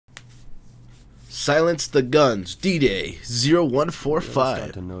Silence the guns. D-Day 0145. You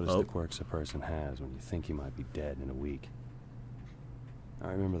start to notice the quirks a person has when you think he might be dead in a week. I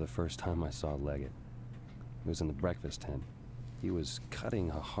remember the first time I saw Leggett. He was in the breakfast tent. He was cutting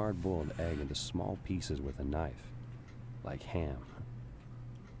a hard-boiled egg into small pieces with a knife, like ham.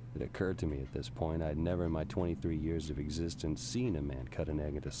 It occurred to me at this point I'd never in my 23 years of existence seen a man cut an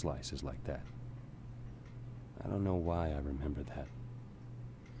egg into slices like that. I don't know why I remember that.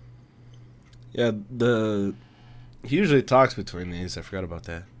 Yeah, he usually talks between these. I forgot about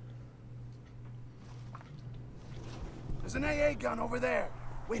that. There's an AA gun over there.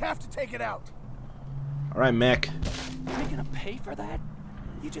 We have to take it out. All right, Mac. Are you gonna pay for that?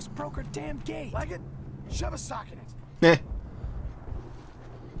 You just broke our damn gate. Leggett, shove a sock in it. Eh.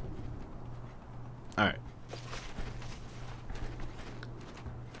 All right.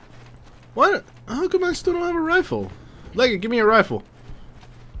 What? How come I still don't have a rifle? Leggett, give me a rifle.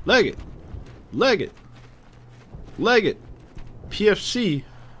 Leggett. Leggett. Leggett. PFC.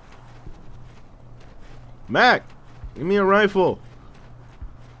 Mac, give me a rifle.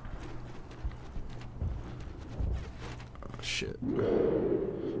 Oh, shit.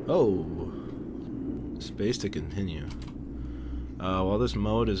 Oh. Space to continue. While this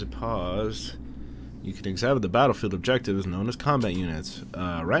mode is paused, you can examine the battlefield objectives known as combat units.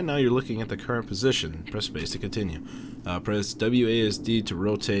 Right now you're looking at the current position. Press space to continue. Press WASD to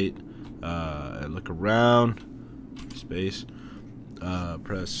rotate. Look around. Space.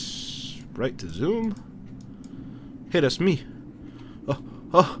 Press right to zoom. Hey, that's me.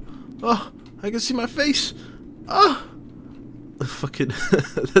 Oh, I can see my face. Oh. Fucking,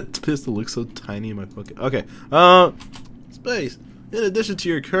 that pistol looks so tiny in my fucking, okay. Space. In addition to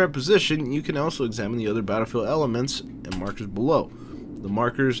your current position, you can also examine the other battlefield elements and markers below. The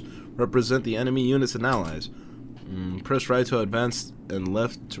markers represent the enemy units and allies. Press right to advance and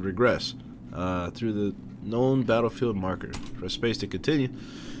left to regress through the known battlefield markers. Press space to continue.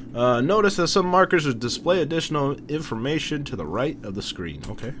 Notice that some markers will display additional information to the right of the screen.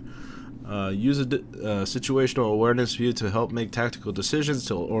 Okay. Use a situational awareness view to help make tactical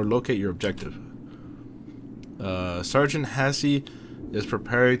decisions or locate your objective. Sergeant Hasse is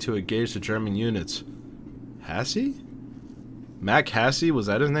preparing to engage the German units. Hasse? Mac Hasse, was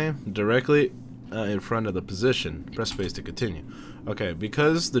that his name? Directly in front of the position. Press space to continue. Okay,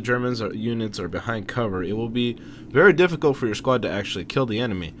 because the Germans units are behind cover, it will be very difficult for your squad to actually kill the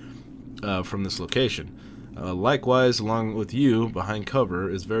enemy from this location. Likewise, along with you behind cover,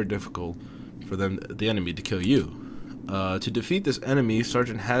 it's very difficult for the enemy to kill you. To defeat this enemy,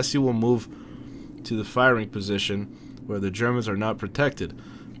 Sergeant Hasse will move to the firing position where the Germans are not protected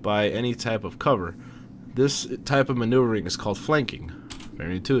by any type of cover. This type of maneuvering is called flanking.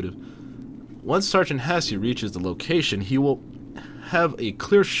 Very intuitive. Once Sergeant Hasse reaches the location, he will have a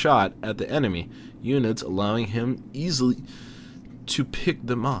clear shot at the enemy units, allowing him easily to pick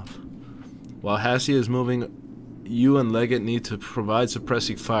them off. While Hasse is moving, you and Leggett need to provide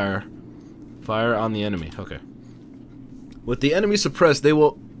suppressing fire on the enemy. Okay. With the enemy suppressed, they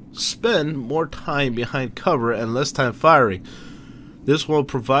will spend more time behind cover and less time firing. This will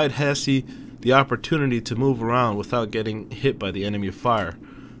provide Hasse the opportunity to move around without getting hit by the enemy fire.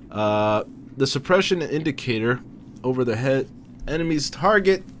 The suppression indicator over the head enemy's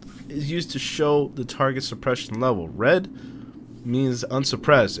target is used to show the target suppression level. Red means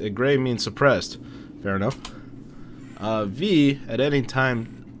unsuppressed, and gray means suppressed. Fair enough. V, at any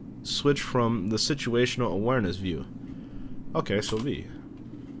time, switch from the situational awareness view. Okay, so V.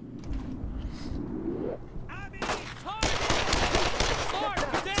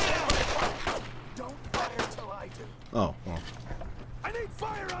 Oh, well. I need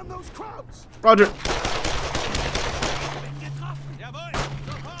fire on those crowds. Roger.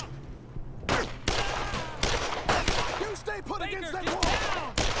 You stay put against that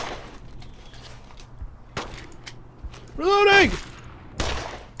wall. Reloading.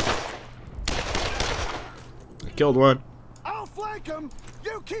 I killed one. I'll flank him.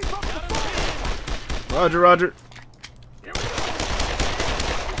 You keep up the fight. Roger, Roger.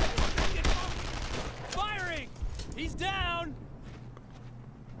 He's down.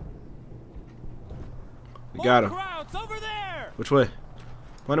 We got him. Crowds over there. Which way?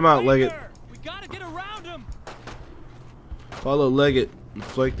 Point him out, Leggett. We gotta get around him. Follow Leggett and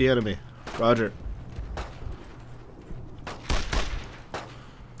flank the enemy. Roger.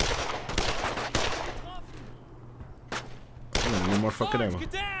 I need more fucking ammo.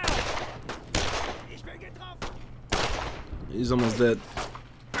 He's almost dead.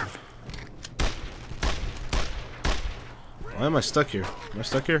 Why am I stuck here? Am I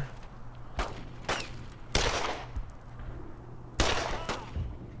stuck here?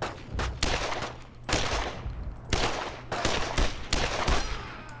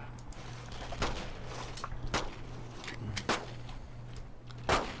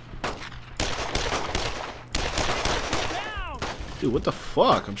 Dude, what the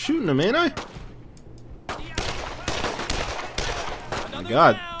fuck? I'm shooting him, ain't I? My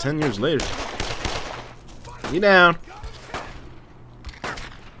God, 10 years later. You down.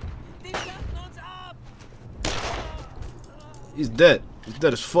 He's dead. He's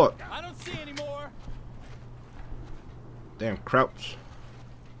dead as fuck. I don't see anymore. Damn, crouch.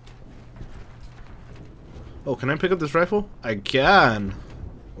 Oh, can I pick up this rifle? I can.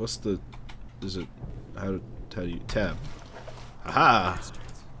 What's the... Is it... How do you... Tab. Aha!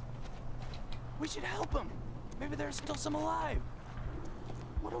 We should help them. Maybe there's still some alive.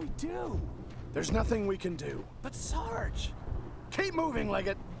 What do we do? There's nothing we can do. But Sarge. Keep moving,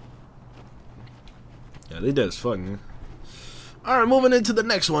 Leggett. Yeah, they dead as fuck, man. Alright, moving into the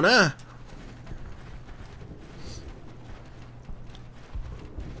next one, huh?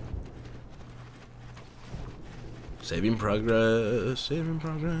 Saving progress. Saving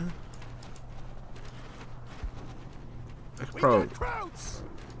progress. I could We probably... got Krauts.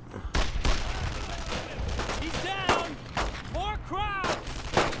 He's down. More crowds.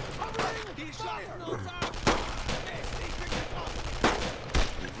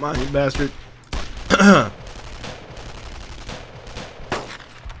 Come on, you bastard.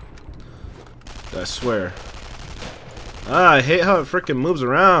 I swear. Ah, I hate how it freaking moves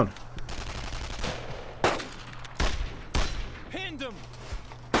around. Pinned him.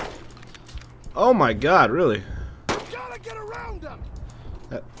 Oh my God, really? We gotta get around them.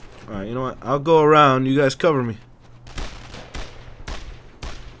 Alright, you know what? I'll go around. You guys cover me.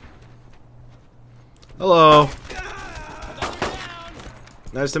 Hello. Another down.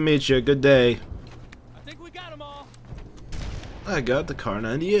 Nice to meet you. Good day. I think we got them all. I got the Car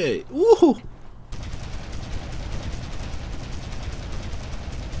 98. Woohoo!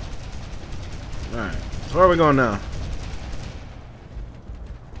 Alright, so where are we going now?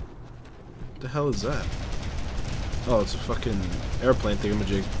 What the hell is that? Oh, it's a fucking airplane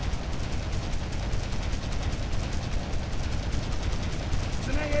thingamajig.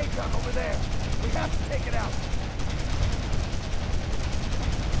 There's an AA gun over there. We have to take it out.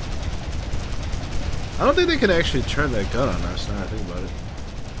 I don't think they could actually turn that gun on us, now that I think about it.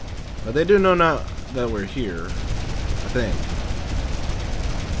 But they do know now that we're here, I think.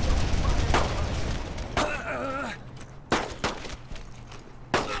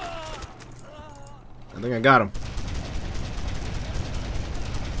 I think I got him.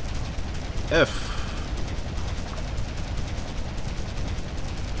 F.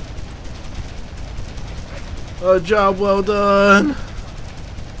 A job well done.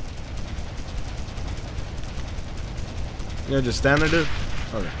 You gonna just stand there, dude?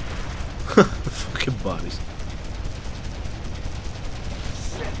 Okay. Fucking bodies.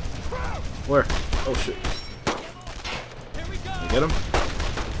 Where? Oh shit. Here we go. You get him?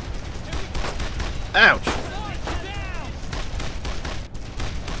 Ouch!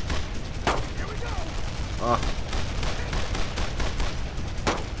 Ah.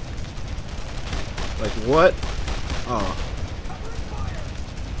 Like what? Oh.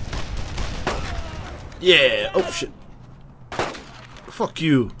 Yeah. Oh shit. Fuck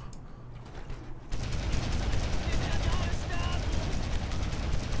you.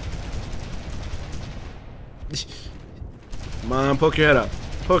 Come on, poke your head out.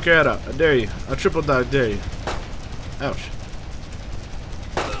 Poke your head out. I dare you. I triple dog dare you. Ouch.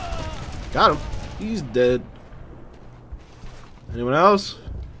 Got him. He's dead. Anyone else?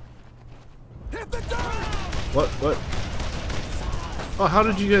 Hit the dirt. What? What? Oh, how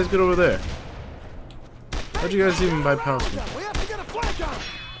did you guys get over there? How'd you guys even bypass me? We have to get a flank on him.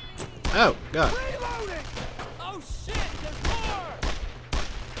 Oh, God. Reloading. Oh shit, there's more.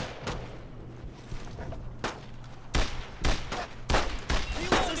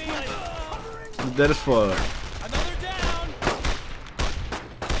 Reloading. He's dead as fuck. Another down.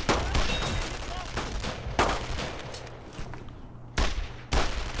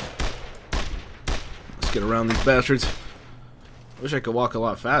 Let's get around these bastards. Wish I could walk a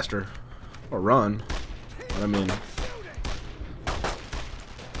lot faster. Or run. But I mean...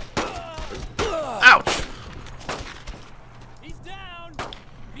 Ouch! He's down.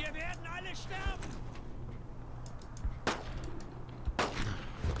 Wir werden alle sterben.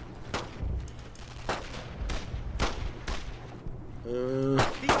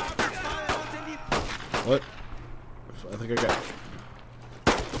 What? I think I got...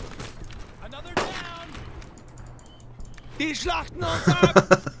 Another down. Die schlachten uns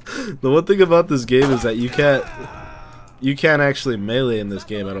ab. The one thing about this game is that you can't actually melee in this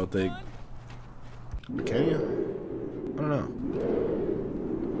game, I don't think. Can you? I don't know.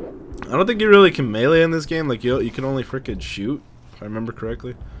 I don't think you really can melee in this game. Like you can only frickin' shoot, if I remember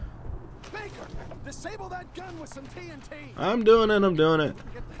correctly. Baker, Disable that gun with some TNT. I'm doing it. I'm doing it.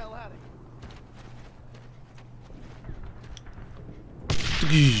 Get the hell out of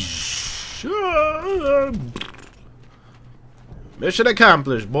here. Mission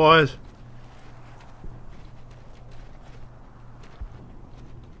accomplished, boys.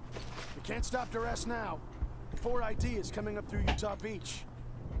 We can't stop duress now. 4ID is coming up through Utah Beach.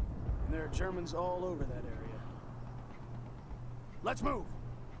 And there are Germans all over that area. Let's move.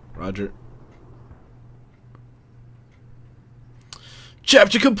 Roger.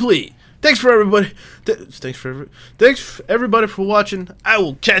 Chapter complete. Thanks for everybody. Thanks everybody for watching. I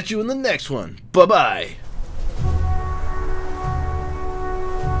will catch you in the next one. Bye bye.